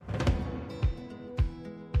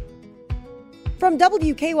From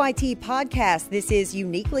WKYT Podcast, this is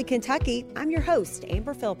Uniquely Kentucky. I'm your host,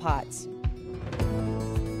 Amber Philpotts.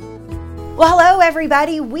 Well, hello,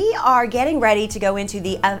 everybody. We are getting ready to go into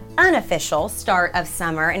the unofficial start of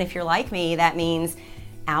summer. And if you're like me, that means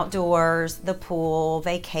outdoors, the pool,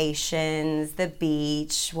 vacations, the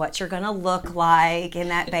beach, what you're going to look like in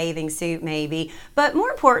that bathing suit maybe. But more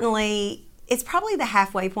importantly, it's probably the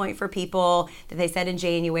halfway point for people that they said in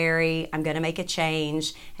January, I'm going to make a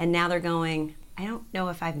change. And now they're going, I don't know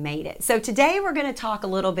if I've made it. So today we're going to talk a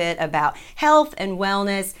little bit about health and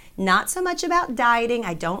wellness, not so much about dieting.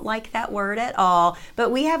 I don't like that word at all, but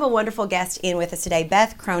we have a wonderful guest in with us today,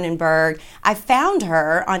 Beth Cronenberg. I found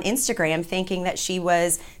her on Instagram thinking that she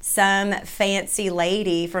was some fancy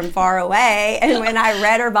lady from far away, and when I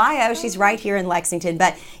read her bio, she's right here in Lexington.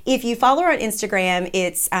 But if you follow her on Instagram,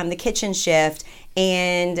 it's The Kitchen Shift.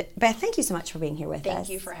 And Beth, thank you so much for being here with us. Thank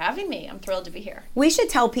you for having me. I'm thrilled to be here. We should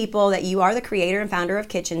tell people that you are the creator and founder of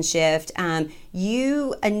Kitchen Shift.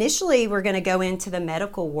 You initially were going to go into the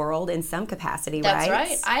medical world in some capacity, right? That's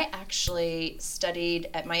right. I actually studied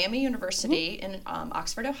at Miami University in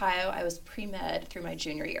Oxford, Ohio. I was pre-med through my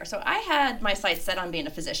junior year. So I had my sights set on being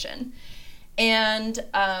a physician. And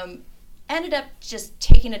ended up just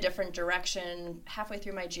taking a different direction. Halfway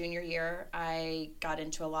through my junior year, I got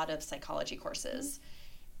into a lot of psychology courses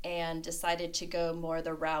and decided to go more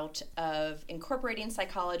the route of incorporating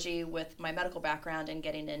psychology with my medical background and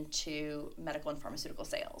getting into medical and pharmaceutical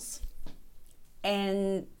sales.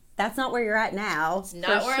 And that's not where you're at now. It's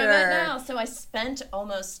not where I'm at now. So I spent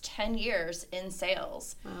almost 10 years in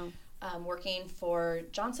sales. Wow. Working for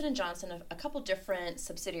Johnson & Johnson, a couple different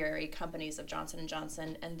subsidiary companies of Johnson &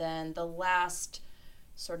 Johnson, and then the last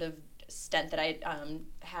sort of stint that I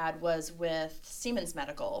had was with Siemens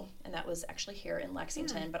Medical, and that was actually here in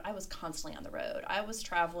Lexington, but I was constantly on the road. I was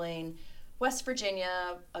traveling West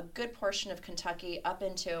Virginia, a good portion of Kentucky, up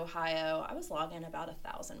into Ohio. I was logging about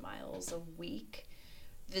 1,000 miles a week,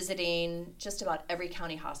 visiting just about every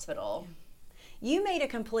county hospital. You made a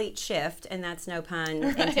complete shift, and that's no pun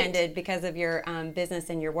intended because of your business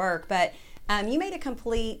and your work, but you made a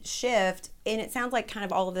complete shift, and it sounds like kind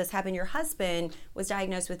of all of this happened. Your husband was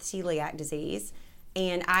diagnosed with celiac disease,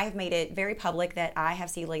 and I've made it very public that I have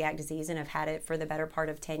celiac disease and have had it for the better part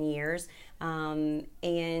of 10 years.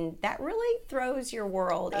 And that really throws your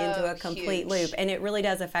world into a complete loop, and it really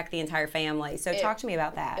does affect the entire family. So talk to me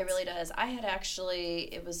about that. It really does. I had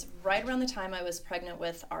actually, it was right around the time I was pregnant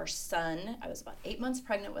with our son. I was about 8 months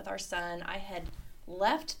pregnant with our son. I had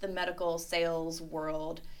left the medical sales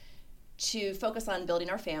world to focus on building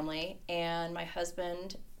our family, and my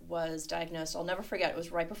husband was diagnosed, I'll never forget, it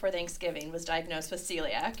was right before Thanksgiving, was diagnosed with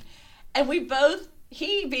celiac. And we both,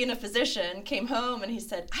 he being a physician, came home and he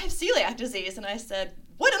said, I have celiac disease. And I said,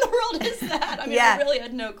 what in the world is that? I mean, I really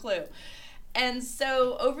had no clue. And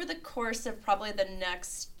so over the course of probably the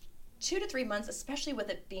next 2 to 3 months, especially with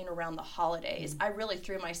it being around the holidays, I really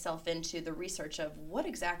threw myself into the research of what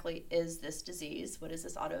exactly is this disease? What is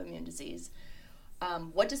this autoimmune disease?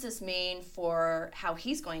 What does this mean for how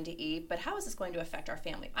he's going to eat, but how is this going to affect our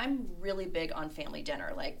family? I'm really big on family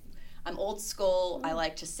dinner. Like, I'm old school. I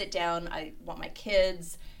like to sit down. I want my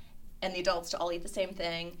kids and the adults to all eat the same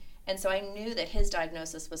thing. And so I knew that his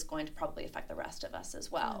diagnosis was going to probably affect the rest of us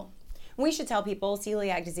as well. We should tell people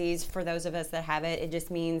celiac disease, for those of us that have it, it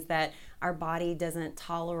just means that our body doesn't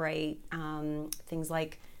tolerate things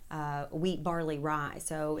like wheat, barley, rye.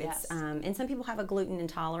 So it's, and some people have a gluten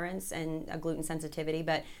intolerance and a gluten sensitivity,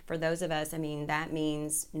 but for those of us, I mean, that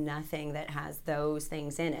means nothing that has those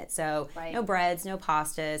things in it. So no breads, no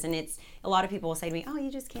pastas, and it's, a lot of people will say to me, oh,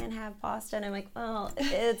 you just can't have pasta, and I'm like, well,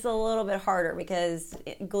 it's a little bit harder because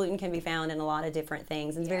gluten can be found in a lot of different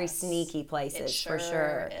things and very sneaky places, for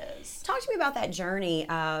sure. Is. Talk to me about that journey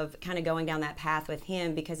of kind of going down that path with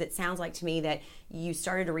him, because it sounds like to me that you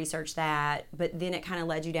started to research that, but then it kind of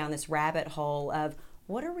led you down this rabbit hole of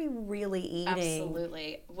what are we really eating?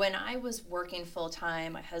 Absolutely. When I was working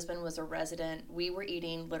full-time, my husband was a resident. We were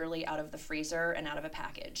eating literally out of the freezer and out of a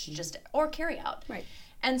package, or carry out. Right.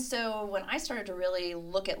 And so when I started to really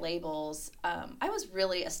look at labels, I was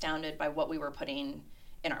really astounded by what we were putting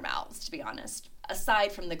in our mouths, to be honest.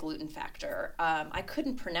 Aside from the gluten factor, I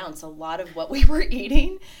couldn't pronounce a lot of what we were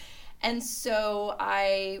eating. And so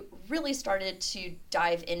I really started to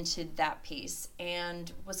dive into that piece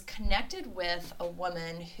and was connected with a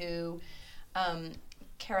woman who,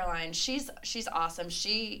 Caroline, she's awesome.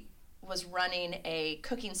 She was running a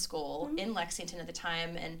cooking school in Lexington at the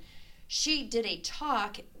time, and she did a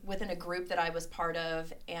talk within a group that I was part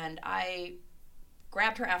of, and I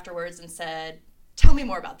grabbed her afterwards and said, tell me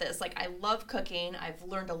more about this. Like, I love cooking. I've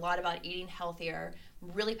learned a lot about eating healthier.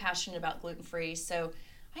 I'm really passionate about gluten-free. So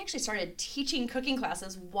I actually started teaching cooking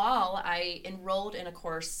classes while I enrolled in a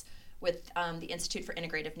course with the Institute for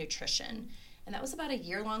Integrative Nutrition. And that was about a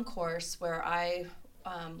year-long course where I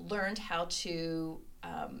learned how to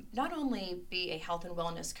not only be a health and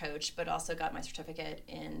wellness coach, but also got my certificate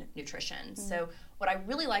in nutrition. So what I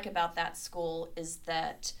really like about that school is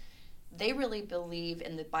that they really believe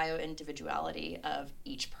in the bio-individuality of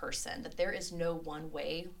each person, that there is no one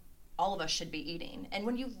way all of us should be eating. And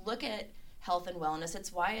when you look at health and wellness,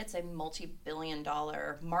 it's why it's a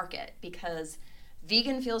multi-billion-dollar market, because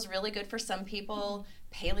vegan feels really good for some people,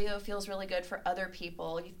 paleo feels really good for other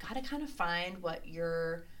people. You've got to kind of find what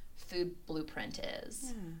your food blueprint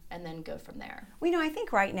is and then go from there. Well, I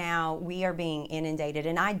think right now we are being inundated,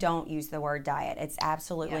 and I don't use the word diet. It's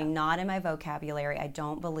absolutely not in my vocabulary. I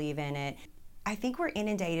don't believe in it. I think we're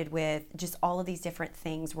inundated with just all of these different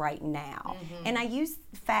things right now. And I use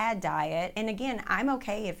fad diet, and again, I'm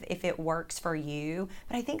okay if it works for you,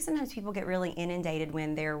 but I think sometimes people get really inundated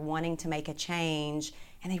when they're wanting to make a change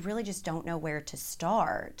and they really just don't know where to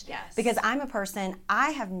start. Yes. Because I'm a person,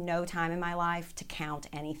 I have no time in my life to count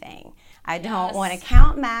anything. I don't want to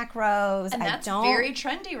count macros. And that's very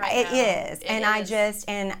trendy right now. It is.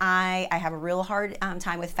 I have a real hard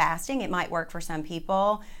time with fasting. It might work for some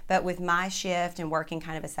people, but with my shift and working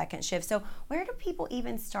kind of a second shift. So where do people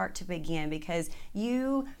even start to begin? Because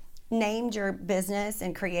you named your business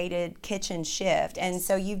and created Kitchen Shift, and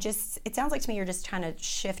so it sounds like to me you're just trying to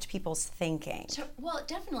shift people's thinking. So, well,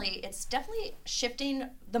 it's definitely shifting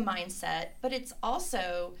the mindset, but it's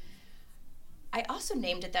also, I also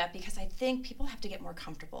named it that because I think people have to get more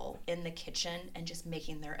comfortable in the kitchen and just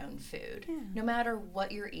making their own food. No matter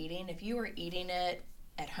what you're eating, if you are eating it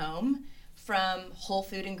at home from whole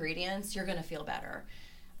food ingredients, you're going to feel better.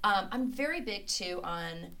 I'm very big too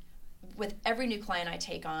on, with every new client I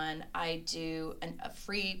take on, I do a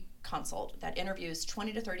free consult that interviews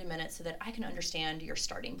 20 to 30 minutes so that I can understand your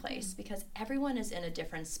starting place, because everyone is in a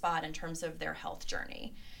different spot in terms of their health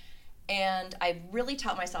journey. And I really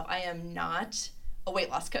taught myself I am not a weight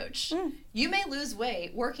loss coach. You may lose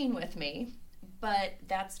weight working with me, but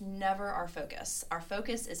that's never our focus. Our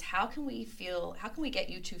focus is how can we get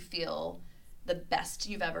you to feel the best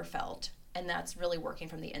you've ever felt? And that's really working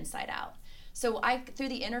from the inside out. So I, through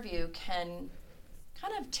the interview, can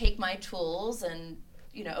kind of take my tools and,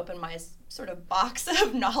 open my sort of box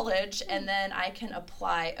of knowledge, and then I can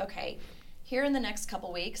apply, okay, here in the next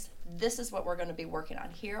couple weeks, this is what we're going to be working on.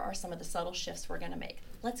 Here are some of the subtle shifts we're going to make.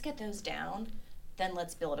 Let's get those down, then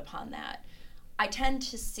let's build upon that. I tend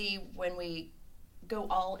to see when we go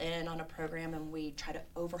all in on a program and we try to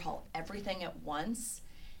overhaul everything at once,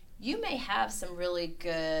 you may have some really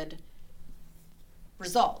good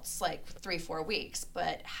results, like 3-4 weeks,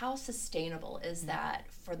 but how sustainable is that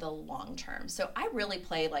for the long term? So I really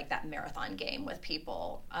play like that marathon game with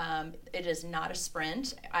people. It is not a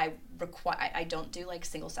sprint. I don't do like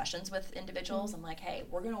single sessions with individuals. I'm like, hey,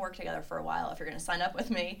 we're going to work together for a while if you're going to sign up with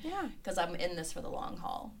me, because I'm in this for the long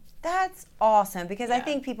haul. That's awesome, because I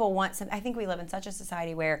think people want I think we live in such a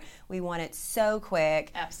society where we want it so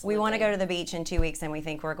quick. Absolutely. We want to go to the beach in 2 weeks and we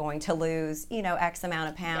think we're going to lose, X amount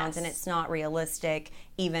of pounds, and it's not realistic,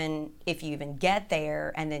 even if you even get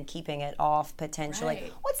there, and then keeping it off potentially.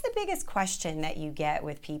 Right. What's the biggest question that you get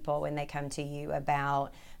with people when they come to you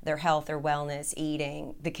about their health or wellness,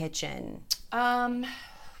 eating, the kitchen?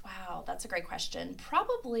 Wow, that's a great question.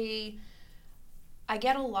 Probably, I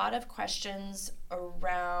get a lot of questions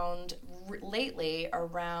lately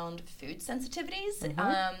around food sensitivities.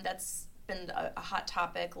 That's been a hot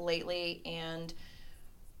topic lately, and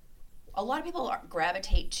a lot of people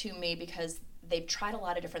gravitate to me because they've tried a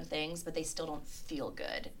lot of different things, but they still don't feel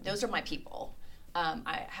good. Those are my people.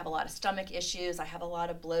 I have a lot of stomach issues. I have a lot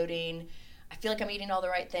of bloating. I feel like I'm eating all the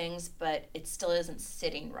right things, but it still isn't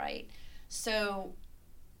sitting right. So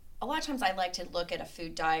a lot of times I like to look at a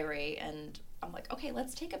food diary, and I'm like, okay,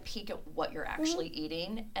 let's take a peek at what you're actually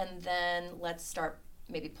eating, and then let's start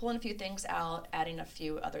maybe pulling a few things out, adding a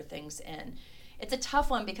few other things in. It's a tough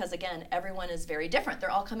one because, again, everyone is very different.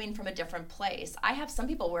 They're all coming from a different place. I have some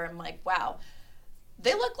people where I'm like, wow,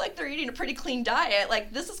 they look like they're eating a pretty clean diet.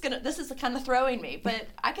 Like, this is kind of throwing me. But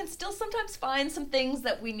I can still sometimes find some things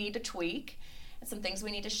that we need to tweak and some things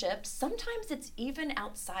we need to shift. Sometimes it's even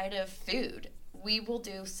outside of food. We will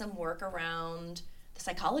do some work around the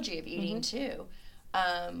psychology of eating too.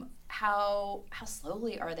 How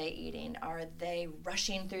slowly are they eating? Are they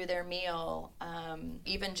rushing through their meal?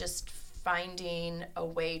 Even just finding a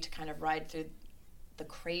way to kind of ride through the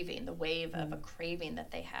craving, the wave of a craving that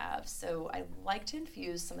they have. So I like to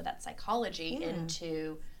infuse some of that psychology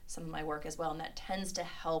into some of my work as well, and that tends to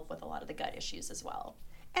help with a lot of the gut issues as well.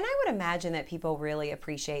 And I would imagine that people really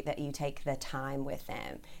appreciate that you take the time with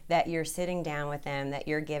them, that you're sitting down with them, that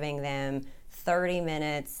you're giving them 30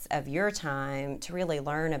 minutes of your time to really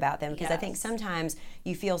learn about them. Because I think sometimes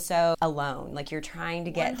you feel so alone, like you're trying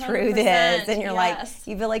to get through this, and you're like,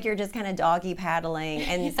 you feel like you're just kind of doggy paddling.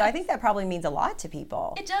 And so I think that probably means a lot to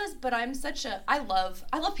people. It does, but I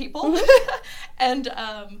love people. And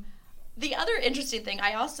the other interesting thing,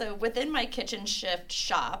 I also, within my Kitchen Shift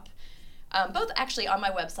shop, both actually on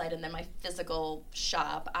my website and then my physical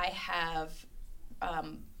shop, I have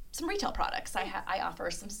some retail products. I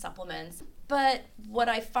offer some supplements. But what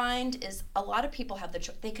I find is a lot of people have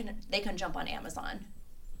they can jump on Amazon,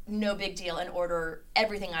 no big deal, and order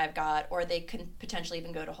everything I've got, or they can potentially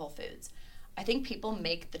even go to Whole Foods. I think people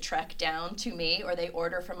make the trek down to me, or they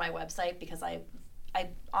order from my website because I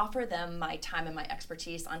offer them my time and my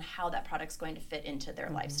expertise on how that product's going to fit into their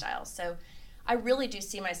lifestyle. So I really do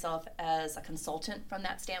see myself as a consultant from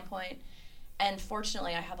that standpoint. And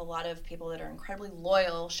fortunately, I have a lot of people that are incredibly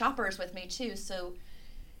loyal shoppers with me too. So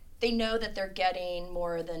they know that they're getting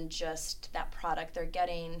more than just that product. They're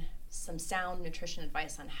getting some sound nutrition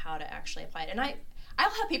advice on how to actually apply it. And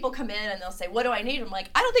I'll have people come in and they'll say, what do I need? I'm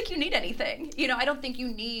like, I don't think you need anything. I don't think you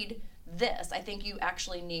need this. I think you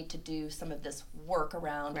actually need to do some of this work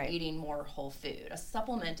around eating more whole food. A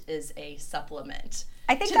supplement is a supplement.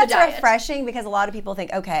 I think that's refreshing, because a lot of people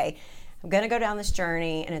think, okay, I'm going to go down this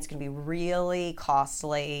journey and it's going to be really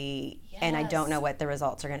costly, and I don't know what the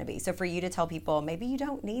results are going to be. So for you to tell people, maybe you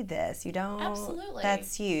don't need this, you don't. Absolutely.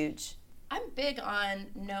 That's huge. I'm big on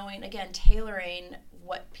knowing, again, tailoring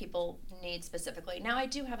what people need specifically. Now, I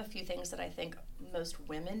do have a few things that I think most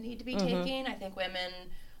women need to be taking. I think women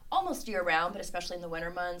almost year-round, but especially in the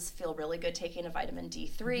winter months, feel really good taking a vitamin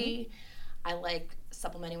D3. I like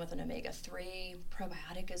supplementing with an omega-3.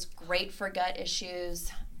 Probiotic is great for gut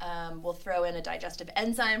issues. We'll throw in a digestive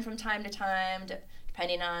enzyme from time to time,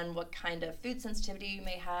 depending on what kind of food sensitivity you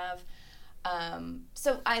may have.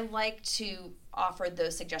 So I like to offer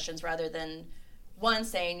those suggestions rather than one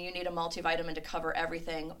saying you need a multivitamin to cover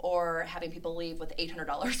everything, or having people leave with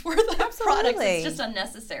 $800 worth of products. It's just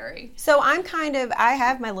unnecessary. So I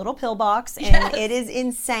have my little pill box, and it is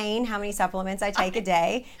insane how many supplements I take a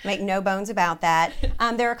day. Make no bones about that.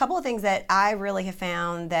 There are a couple of things that I really have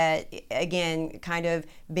found that, again, kind of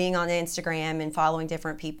being on Instagram and following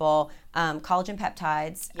different people, collagen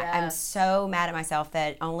peptides. I'm so mad at myself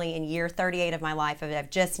that only in year 38 of my life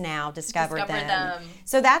I've just now discovered them.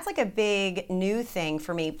 So that's like a big new thing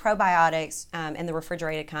for me. Probiotics and the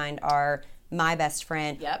refrigerated kind are my best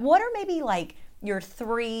friend. What are maybe like your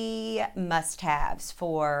 3 must-haves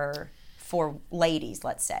for ladies,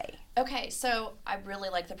 let's say? Okay, so I really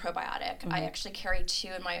like the probiotic. I actually carry 2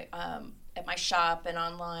 in my at my shop and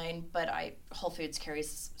online, but Whole Foods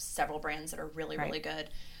carries several brands that are really, really good.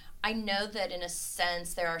 I know that in a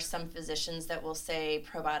sense there are some physicians that will say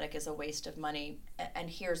probiotic is a waste of money, and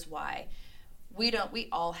here's why. We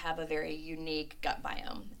all have a very unique gut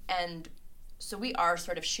biome, and so we are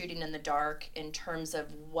sort of shooting in the dark in terms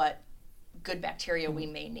of what good bacteria we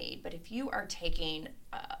may need. But if you are taking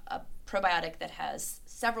a probiotic that has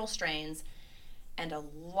several strains and a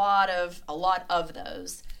lot of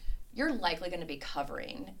those, you're likely going to be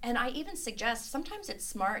covering. And I even suggest sometimes it's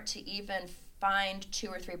smart to even find 2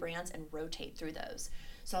 or 3 brands and rotate through those.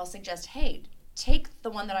 So I'll suggest, hey, take the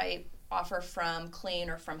one that I offer from Clean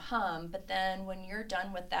or from Hum, but then when you're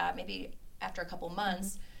done with that, maybe after a couple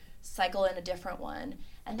months, cycle in a different one.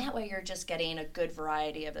 And that way you're just getting a good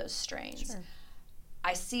variety of those strains.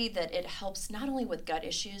 I see that it helps not only with gut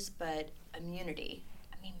issues, but immunity.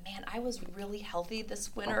 I mean, man, I was really healthy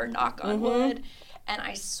this winter, knock on wood. And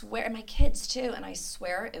I swear, and my kids too, and I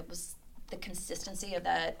swear it was the consistency of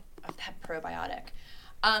that probiotic.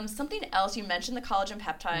 Something else, you mentioned the collagen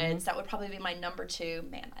peptides. That would probably be my number 2.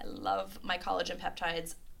 Man, I love my collagen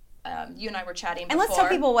peptides. You and I were chatting before. And let's tell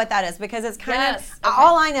people what that is, because it's kind of,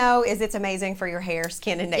 all I know is it's amazing for your hair,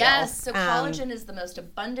 skin, and nails. Yes, so collagen is the most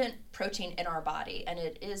abundant protein in our body, and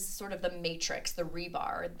it is sort of the matrix, the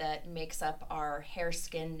rebar that makes up our hair,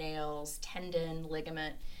 skin, nails, tendon,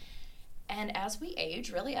 ligament. And as we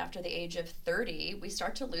age, really after the age of 30, we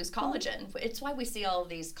start to lose collagen. It's why we see all of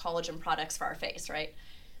these collagen products for our face, right?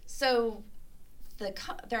 So there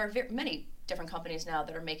are many different companies now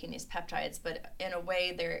that are making these peptides, but in a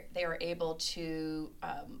way they are able to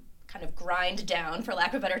kind of grind down, for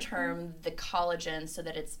lack of a better term, the collagen so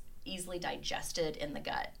that it's easily digested in the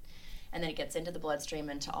gut. and then it gets into the bloodstream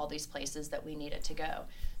and to all these places that we need it to go.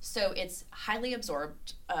 So it's highly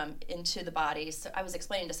absorbed into the body. So I was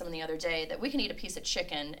explaining to someone the other day that we can eat a piece of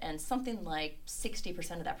chicken and something like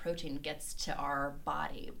 60% of that protein gets to our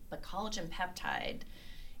body. But collagen peptide,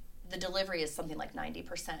 the delivery is something like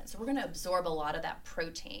 90%. So we're going to absorb a lot of that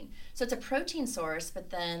protein. So it's a protein source, but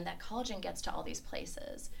then that collagen gets to all these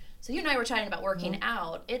places. So you and I were chatting about working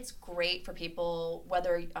out. It's great for people,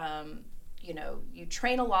 whether you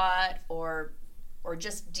train a lot or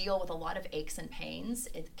just deal with a lot of aches and pains.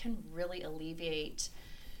 It can really alleviate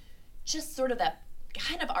just sort of that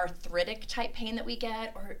kind of arthritic type pain that we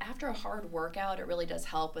get, or after a hard workout, it really does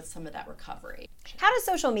help with some of that recovery. How does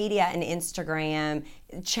social media and Instagram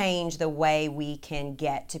change the way we can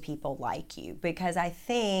get to people like you? Because I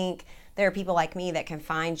think there are people like me that can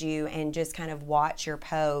find you and just kind of watch your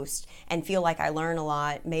post and feel like I learn a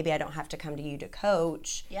lot. Maybe I don't have to come to you to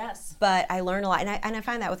coach. Yes. But I learn a lot. And I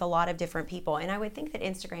find that with a lot of different people. And I would think that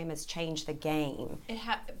Instagram has changed the game.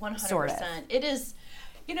 100%. Sort of. It is,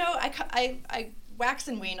 I wax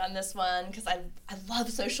and wean on this one because I love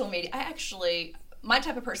social media. My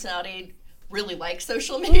type of personality really likes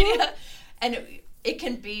social media. And it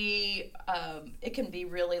can be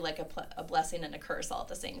really like a blessing and a curse all at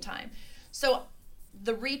the same time. So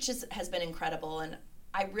the reach has been incredible, and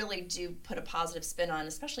I really do put a positive spin on,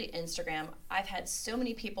 especially Instagram. I've had so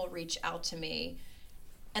many people reach out to me,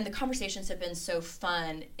 and the conversations have been so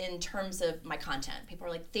fun in terms of my content. People are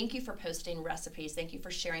like, thank you for posting recipes. Thank you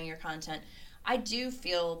for sharing your content. I do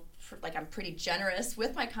feel like I'm pretty generous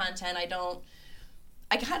with my content.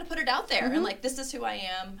 I kind of put it out there and like, this is who I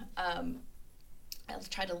am. I'll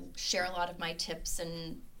try to share a lot of my tips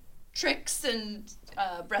and tricks and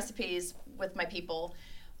recipes with my people.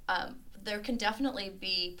 There can definitely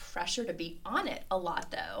be pressure to be on it a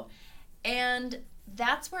lot, though. And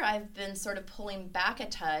that's where I've been sort of pulling back a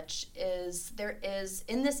touch. There is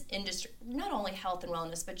in this industry, not only health and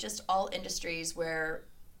wellness, but just all industries where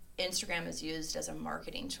Instagram is used as a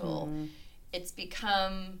marketing tool. It's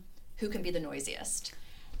become who can be the noisiest.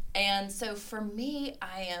 And so for me,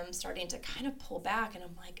 I am starting to kind of pull back, and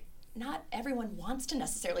I'm like, not everyone wants to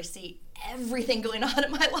necessarily see everything going on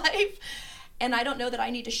in my life. And I don't know that I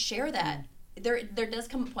need to share that. There does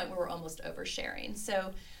come a point where we're almost oversharing.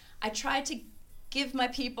 So I try to give my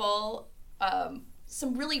people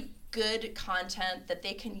some really good content that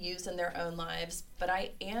they can use in their own lives, but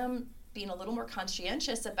I am being a little more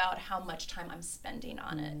conscientious about how much time I'm spending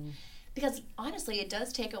on it. Because honestly, it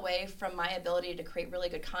does take away from my ability to create really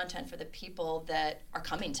good content for the people that are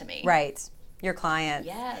coming to me. Right. Your clients.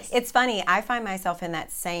 Yes. It's funny. I find myself in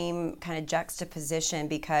that same kind of juxtaposition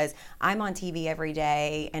because I'm on TV every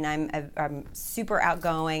day and I'm super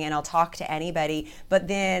outgoing and I'll talk to anybody. But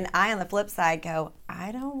then I, on the flip side, go,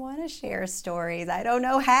 I don't want to share stories. I don't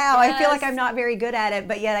know how. Yes. I feel like I'm not very good at it,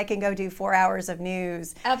 but yet I can go do 4 hours of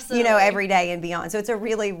news, Absolutely. Every day and beyond. So it's a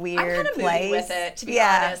really weird I'm kind of place. moving with it, to be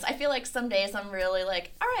honest. I feel like some days I'm really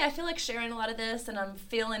like, all right, I feel like sharing a lot of this and I'm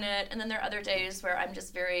feeling it. And then there are other days where I'm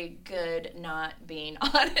just very good not being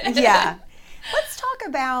on it. Yeah. Let's talk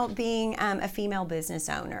about being a female business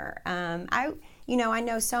owner. I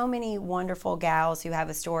know so many wonderful gals who have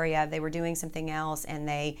a story of they were doing something else and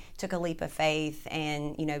they took a leap of faith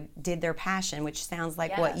and, did their passion, which sounds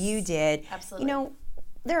like what you did. Absolutely.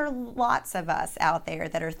 There are lots of us out there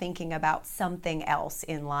that are thinking about something else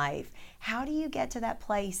in life. How do you get to that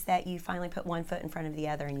place that you finally put one foot in front of the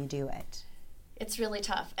other and you do it? It's really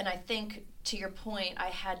tough. And I think, to your point, I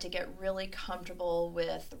had to get really comfortable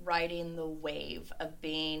with riding the wave of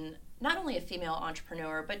being not only a female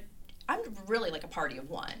entrepreneur, but I'm really like a party of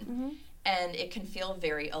one. And it can feel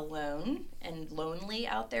very alone and lonely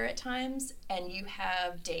out there at times. And you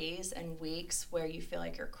have days and weeks where you feel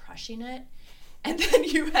like you're crushing it. And then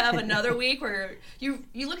you have another week where you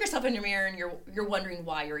look yourself in your mirror and you're wondering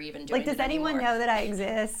why you're even doing it. Does anyone know that I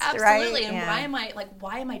exist? Absolutely. Right? And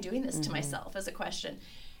why am I doing this to myself is a question.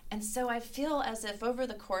 And so I feel as if over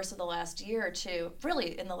the course of the last year or two,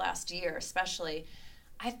 really in the last year especially,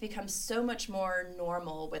 I've become so much more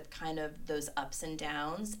normal with kind of those ups and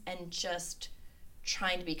downs and just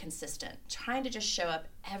trying to be consistent, trying to just show up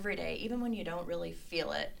every day, even when you don't really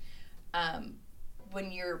feel it.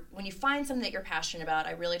 When you find something that you're passionate about,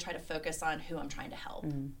 I really try to focus on who I'm trying to help.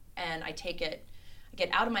 And I get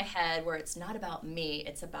out of my head where it's not about me,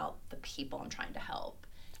 it's about the people I'm trying to help.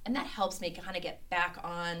 And that helps me kind of get back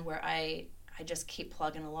on where I just keep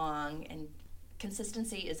plugging along, and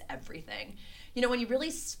consistency is everything. When you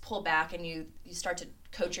really pull back and you start to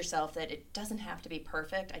coach yourself that it doesn't have to be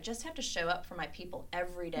perfect, I just have to show up for my people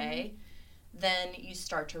every day, then you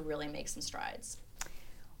start to really make some strides.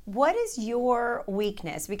 What is your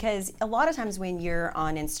weakness? Because a lot of times when you're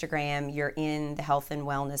on Instagram, you're in the health and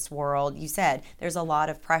wellness world. You said there's a lot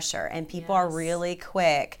of pressure, and people are really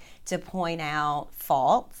quick to point out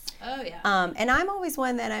faults. Oh, yeah. And I'm always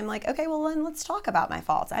one that I'm like, okay, well, then let's talk about my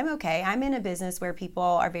faults. I'm okay. I'm in a business where people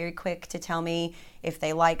are very quick to tell me if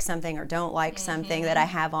they like something or don't like something that I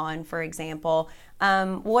have on, for example.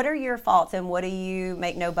 What are your faults, and what do you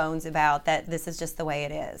make no bones about that this is just the way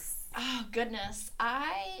it is? Oh, goodness.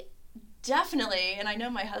 I definitely, and I know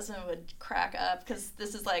my husband would crack up because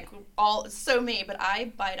this is like so me, but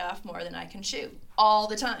I bite off more than I can chew all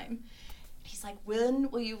the time. He's like, when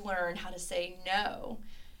will you learn how to say no?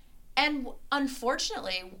 And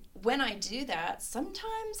unfortunately, when I do that,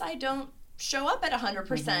 sometimes I don't show up at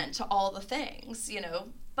 100% to all the things,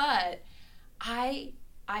 but I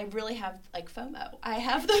really have like FOMO. I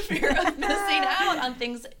have the fear of missing out on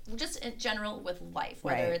things just in general with life,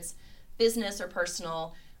 whether it's business or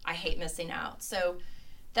personal. I hate missing out. So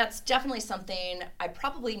that's definitely something I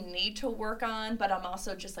probably need to work on, but I'm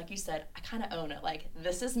also just like you said, I kind of own it. Like,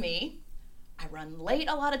 this is me. I run late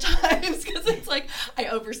a lot of times because it's like I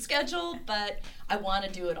overschedule, but I want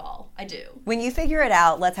to do it all. I do. When you figure it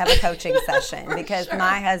out, let's have a coaching session because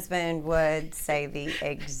my husband would say the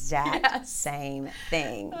exact same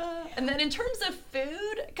thing. And then in terms of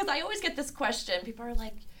food, because I always get this question, people are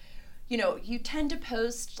like, you tend to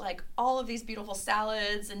post like all of these beautiful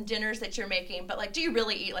salads and dinners that you're making, but like, do you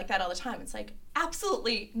really eat like that all the time? It's like,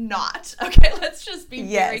 absolutely not. Okay, let's just be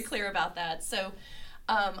very clear about that. So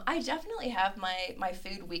I definitely have my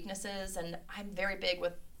food weaknesses, and I'm very big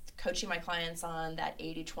with coaching my clients on that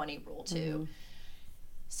 80-20 rule too.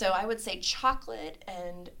 So I would say chocolate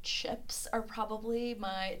and chips are probably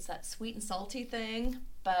it's that sweet and salty thing,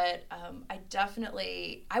 but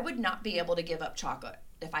I would not be able to give up chocolate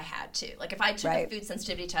if I had to. Like, if I took a food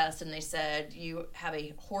sensitivity test and they said you have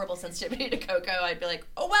a horrible sensitivity to cocoa, I'd be like,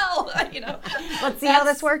 oh well, let's see how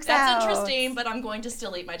this works out. That's interesting, but I'm going to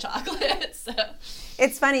still eat my chocolate. So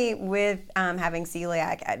it's funny with having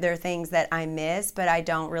celiac, there are things that I miss, but I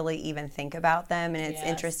don't really even think about them, and it's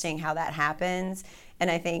interesting how that happens.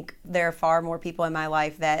 And I think there are far more people in my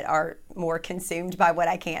life that are more consumed by what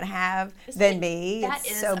I can't have than me.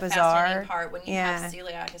 It's so bizarre. That is a fascinating part when you have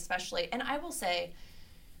celiac, especially. And I will say,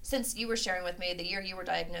 since you were sharing with me, the year you were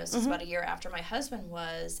diagnosed was about a year after my husband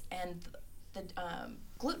was, and the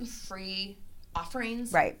gluten-free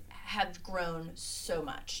offerings have grown so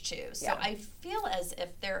much too. So I feel as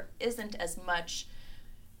if there isn't as much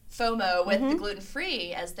FOMO with the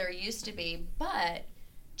gluten-free as there used to be. But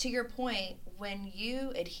to your point, when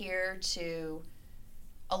you adhere to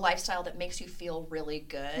a lifestyle that makes you feel really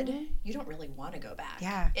good, you don't really want to go back.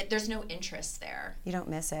 Yeah. There's no interest there. You don't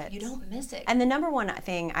miss it. You don't miss it. And the number one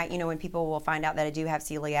thing, when people will find out that I do have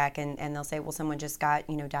celiac and they'll say, well, someone just got,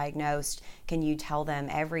 diagnosed, can you tell them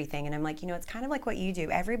everything? And I'm like, it's kind of like what you do.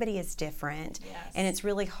 Everybody is different. Yes. And it's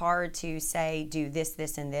really hard to say, do this,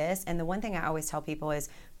 this, and this. And the one thing I always tell people is,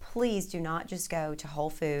 please do not just go to Whole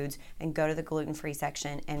Foods and go to the gluten-free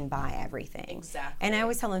section and buy everything. Exactly. And I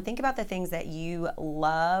always tell them, think about the things that you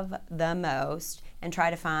love the most and try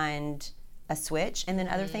to find a switch, and then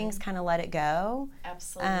other things kind of let it go.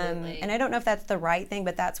 Absolutely. And I don't know if that's the right thing,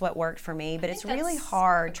 but that's what worked for me. But it's really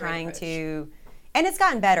hard trying to, and it's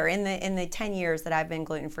gotten better in the 10 years that I've been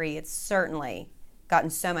gluten-free. It's certainly gotten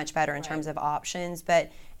so much better in terms of options.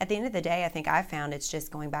 But at the end of the day, I think I've found it's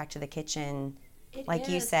just going back to the kitchen,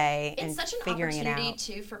 you say, and figuring it out. It's such an opportunity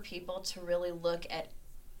too for people to really look at,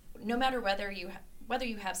 no matter whether you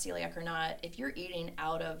have celiac or not, if you're eating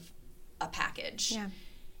out of a package,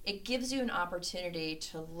 it gives you an opportunity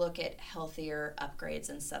to look at healthier upgrades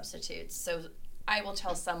and substitutes. So I will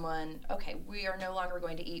tell someone, okay, we are no longer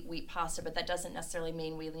going to eat wheat pasta, but that doesn't necessarily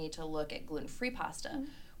mean we need to look at gluten-free pasta.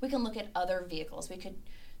 We can look at other vehicles. We could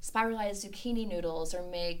spiralize zucchini noodles or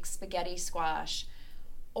make spaghetti squash,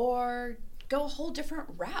 or go a whole different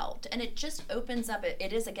route. And it just opens up,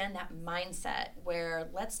 it is again that mindset where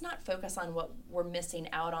let's not focus on what we're missing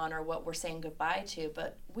out on or what we're saying goodbye to,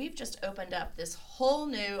 but we've just opened up this whole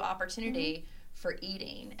new opportunity for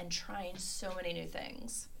eating and trying so many new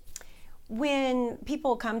things. When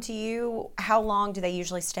people come to you, how long do they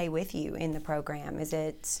usually stay with you in the program? Is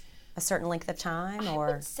it a certain length of time, or?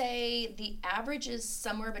 I would say the average is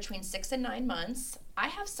somewhere between 6 and 9 months. I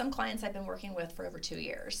have some clients I've been working with for over 2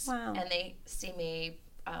 years. Wow. And they see me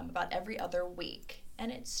about every other week. And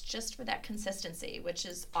it's just for that consistency, which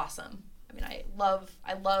is awesome. I mean, I love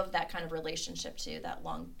that kind of relationship too, that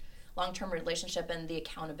long-term relationship and the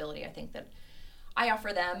accountability I think that I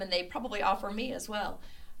offer them, and they probably offer me as well.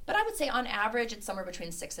 But I would say on average, it's somewhere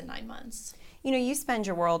between 6 and 9 months. You know, you spend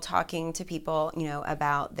your world talking to people, you know,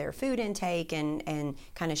 about their food intake and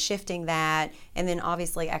kind of shifting that. And then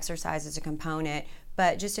obviously exercise is a component.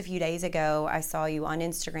 But just a few days ago, I saw you on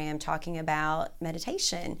Instagram talking about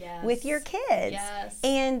meditation with your kids. Yes.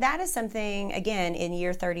 And that is something, again, in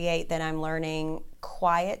year 38 that I'm learning.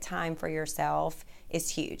 Quiet time for yourself is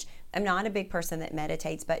huge. I'm not a big person that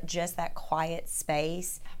meditates, but just that quiet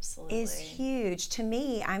space is huge. To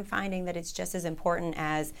me, I'm finding that it's just as important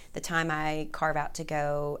as the time I carve out to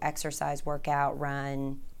go exercise, workout,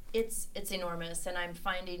 run. It's enormous. And I'm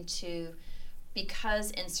finding too,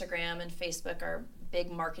 because Instagram and Facebook are big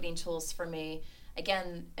marketing tools for me,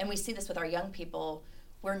 again, and we see this with our young people,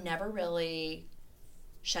 we're never really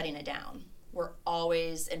shutting it down. We're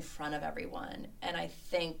always in front of everyone. And I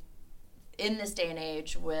think in this day and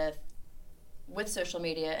age with social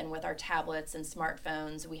media and with our tablets and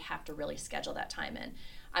smartphones, we have to really schedule that time in.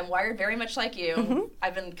 I'm wired very much like you. Mm-hmm.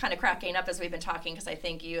 I've been kind of cracking up as we've been talking because I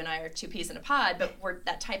think you and I are two peas in a pod, but we're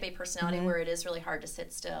that type A personality where it is really hard to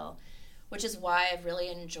sit still, which is why I've really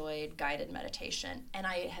enjoyed guided meditation. And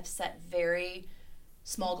I have set very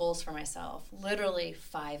small goals for myself, literally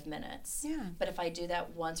 5 minutes. Yeah. But if I do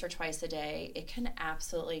that once or twice a day, it can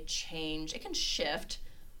absolutely change. It can shift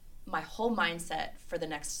my whole mindset for the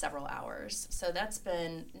next several hours. So that's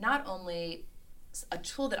been not only a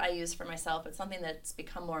tool that I use for myself, but something that's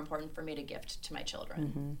become more important for me to gift to my children.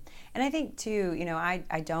 Mm-hmm. And I think too, you know, I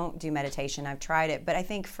don't do meditation. I've tried it, but I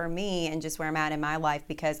think for me and just where I'm at in my life,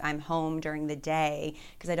 because I'm home during the day,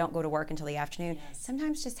 because I don't go to work until the afternoon,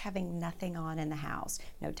 sometimes just having nothing on in the house,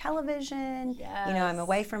 no television, you know, I'm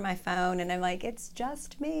away from my phone and I'm like, it's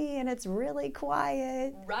just me and it's really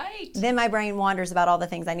quiet. Right. Then my brain wanders about all the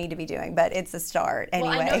things I need to be doing, but it's a start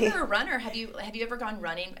anyway. Well, I know you're a runner. Have you ever gone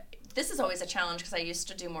running? This is always a challenge because I used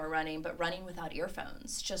to do more running, but running without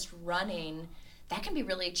earphones, just running, that can be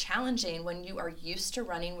really challenging when you are used to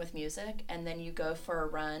running with music and then you go for a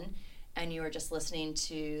run and you are just listening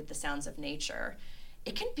to the sounds of nature.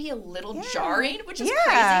 It can be a little jarring, which is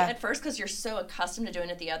crazy at first because you're so accustomed to doing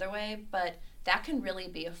it the other way, but that can really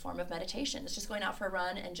be a form of meditation. It's just going out for a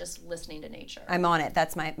run and just listening to nature. I'm on it.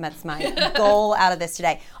 That's my goal out of this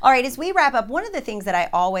today. All right, as we wrap up, one of the things that I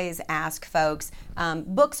always ask folks,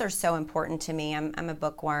 books are so important to me. I'm a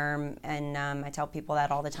bookworm, and I tell people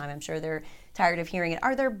that all the time. I'm sure they're tired of hearing it.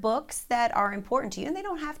 Are there books that are important to you? And they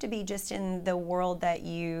don't have to be just in the world that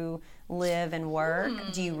you live and work.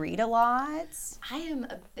 Do you read a lot? I am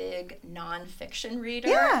a big nonfiction reader,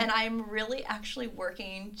 and I'm really actually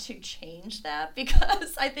working to change that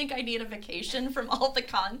because I think I need a vacation from all the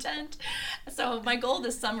content. So my goal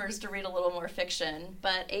this summer is to read a little more fiction,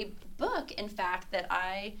 but a book, in fact, that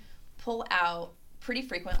I pull out pretty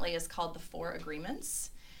frequently is called The Four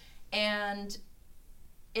Agreements, and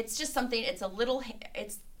it's just something,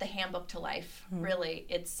 it's the handbook to life, really.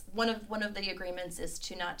 It's one of the agreements is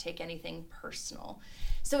to not take anything personal.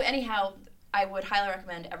 So anyhow, I would highly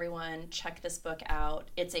recommend everyone check this book out.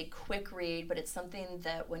 It's a quick read, but it's something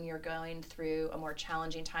that when you're going through a more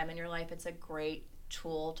challenging time in your life, it's a great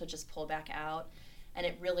tool to just pull back out. And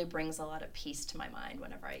it really brings a lot of peace to my mind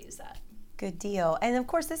whenever I use that. Good deal. And of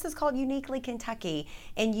course, this is called Uniquely Kentucky.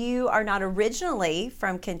 And you are not originally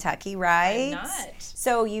from Kentucky, right? I'm not.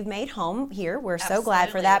 So you've made home here. We're so glad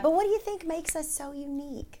for that. But what do you think makes us so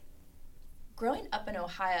unique? Growing up in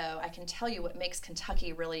Ohio, I can tell you what makes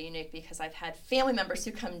Kentucky really unique because I've had family members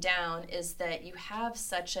who come down is that you have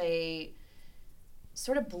such a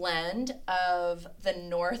sort of blend of the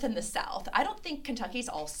North and the South. I don't think Kentucky's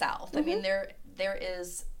all South. I mean, there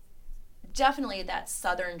is definitely that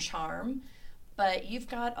Southern charm, but you've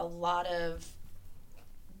got a lot of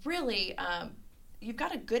really, you've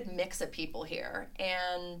got a good mix of people here.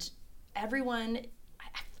 And everyone,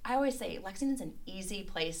 I always say Lexington's an easy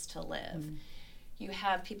place to live. You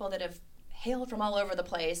have people that have hailed from all over the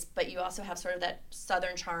place, but you also have sort of that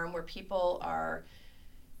Southern charm where people are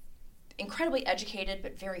incredibly educated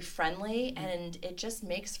but very friendly, and it just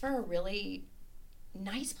makes for a really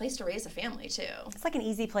nice place to raise a family too. It's like an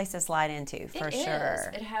easy place to slide into, for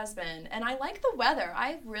sure. It has been. And I like the weather.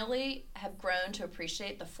 I really have grown to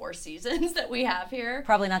appreciate the 4 seasons that we have here.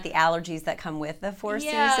 Probably not the allergies that come with the 4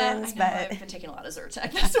 seasons. I know. But I've been taking a lot of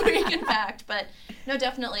Zyrtec this week, in fact. But no,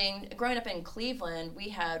 definitely, growing up in Cleveland, we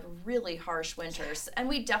had really harsh winters. And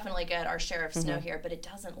we definitely get our share of snow here, but it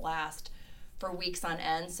doesn't last for weeks on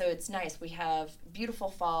end. So it's nice. We have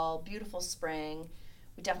beautiful fall, beautiful spring.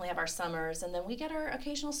 We definitely have our summers, and then we get our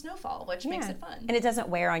occasional snowfall, which makes it fun. And it doesn't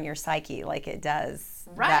wear on your psyche like it does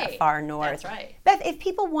Right. that far north. That's right. Beth, if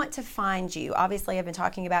people want to find you, obviously I've been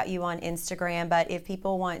talking about you on Instagram, but if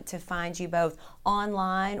people want to find you both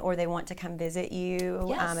online or they want to come visit you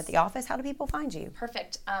Yes. at the office, how do people find you?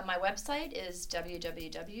 Perfect. My website is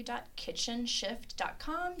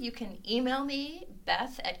www.kitchenshift.com. You can email me,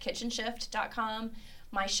 beth@kitchenshift.com.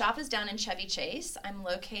 My shop is down in Chevy Chase. I'm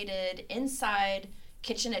located inside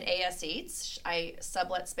Kitchen at AS Eats. I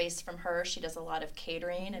sublet space from her. She does a lot of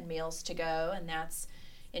catering and meals to go, and that's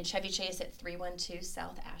in Chevy Chase at 312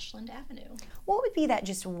 South Ashland Avenue. What would be that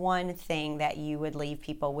just one thing that you would leave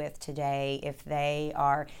people with today if they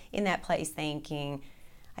are in that place thinking,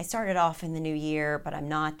 I started off in the new year, but I'm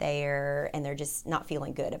not there, and they're just not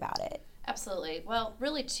feeling good about it? Absolutely. Well,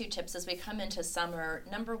 really 2 tips as we come into summer.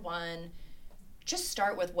 Number 1, just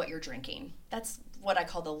start with what you're drinking. That's what I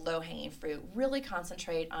call the low-hanging fruit. Really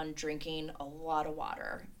concentrate on drinking a lot of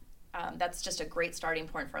water. That's just a great starting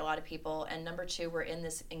point for a lot of people. And number 2, we're in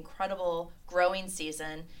this incredible growing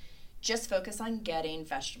season. Just focus on getting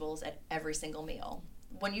vegetables at every single meal.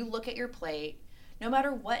 When you look at your plate, no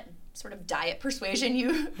matter what sort of diet persuasion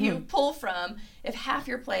you pull from, if half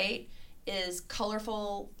your plate is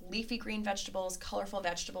colorful leafy green vegetables, colorful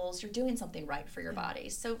vegetables, you're doing something right for your body.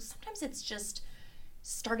 So sometimes it's just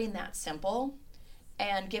starting that simple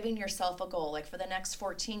and giving yourself a goal. Like for the next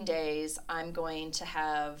 14 days, I'm going to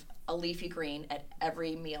have a leafy green at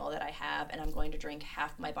every meal that I have, and I'm going to drink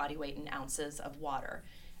half my body weight in ounces of water.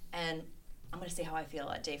 And I'm going to see how I feel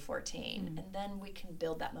at day 14. And then we can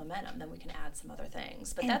build that momentum. Then we can add some other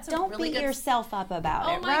things. But And that's don't a really beat good... yourself up about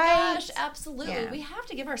it, Oh my right? gosh, absolutely. Yeah. We have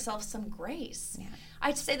to give ourselves some grace. Yeah.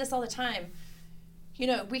 I say this all the time. You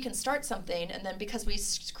know, we can start something, and then because we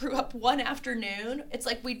screw up one afternoon, it's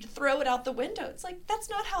like we throw it out the window. It's like, that's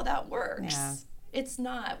not how that works. Yeah. It's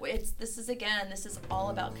not. This is all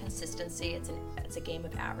about consistency. It's a game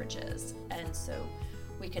of averages. And so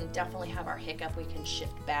we can definitely have our hiccup. We can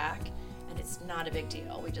shift back, and it's not a big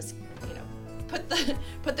deal. We just, put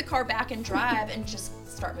the car back in drive and just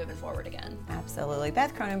start moving forward again. Absolutely.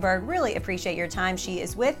 Beth Cronenberg, really appreciate your time. She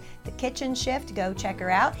is with The Kitchen Shift. Go check her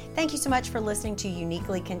out. Thank you so much for listening to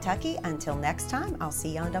Uniquely Kentucky. Until next time, I'll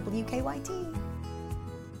see you on WKYT.